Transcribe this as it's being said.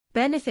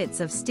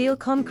Benefits of steel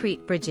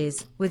concrete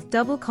bridges with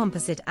double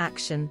composite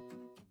action.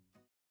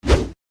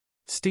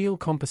 Steel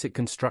composite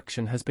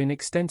construction has been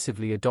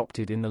extensively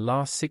adopted in the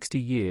last 60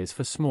 years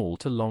for small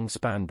to long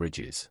span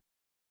bridges.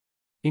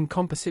 In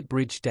composite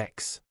bridge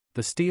decks,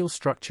 the steel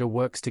structure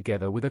works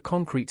together with a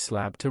concrete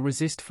slab to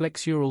resist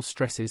flexural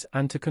stresses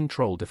and to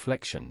control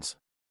deflections.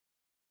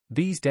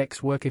 These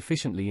decks work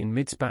efficiently in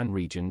midspan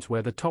regions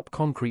where the top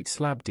concrete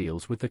slab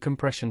deals with the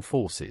compression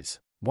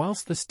forces,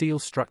 whilst the steel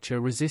structure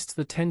resists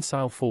the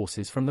tensile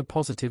forces from the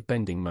positive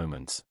bending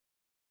moments.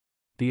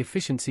 The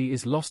efficiency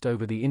is lost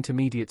over the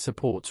intermediate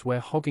supports where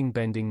hogging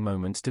bending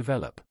moments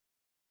develop.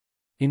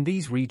 In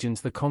these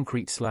regions the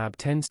concrete slab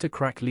tends to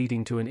crack,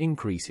 leading to an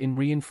increase in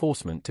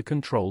reinforcement to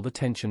control the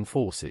tension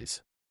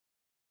forces.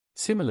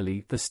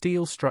 Similarly, the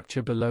steel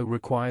structure below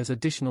requires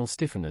additional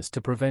stiffeners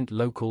to prevent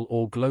local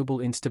or global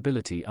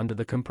instability under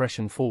the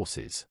compression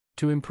forces.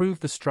 To improve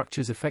the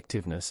structure's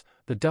effectiveness,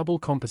 the double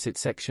composite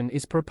section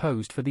is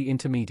proposed for the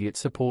intermediate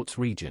supports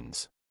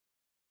regions.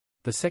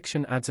 The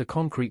section adds a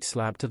concrete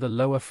slab to the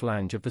lower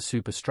flange of the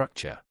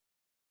superstructure.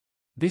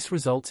 This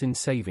results in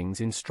savings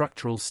in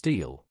structural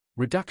steel,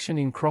 reduction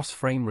in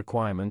cross-frame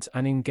requirements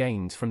and in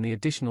gains from the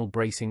additional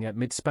bracing at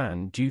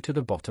midspan due to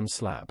the bottom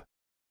slab.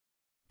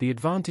 The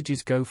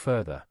advantages go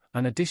further,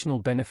 and additional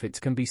benefits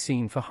can be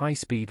seen for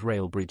high-speed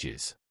rail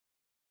bridges.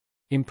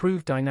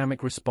 Improved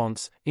dynamic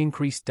response,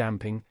 increased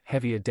damping,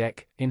 heavier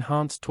deck,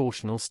 enhanced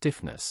torsional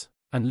stiffness,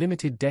 and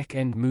limited deck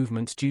end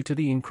movements due to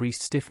the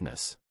increased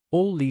stiffness,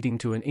 all leading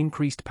to an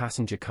increased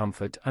passenger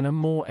comfort and a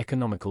more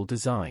economical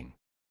design.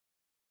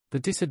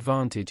 The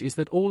disadvantage is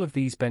that all of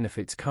these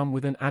benefits come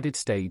with an added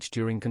stage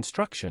during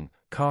construction,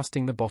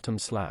 casting the bottom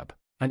slab,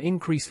 and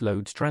increased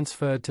loads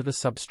transferred to the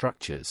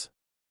substructures.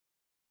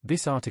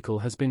 This article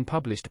has been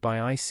published by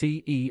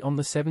ICE on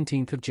the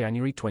 17th of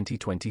January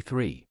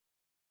 2023.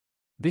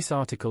 This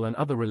article and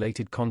other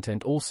related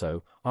content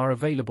also are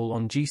available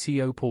on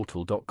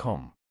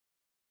gcoportal.com.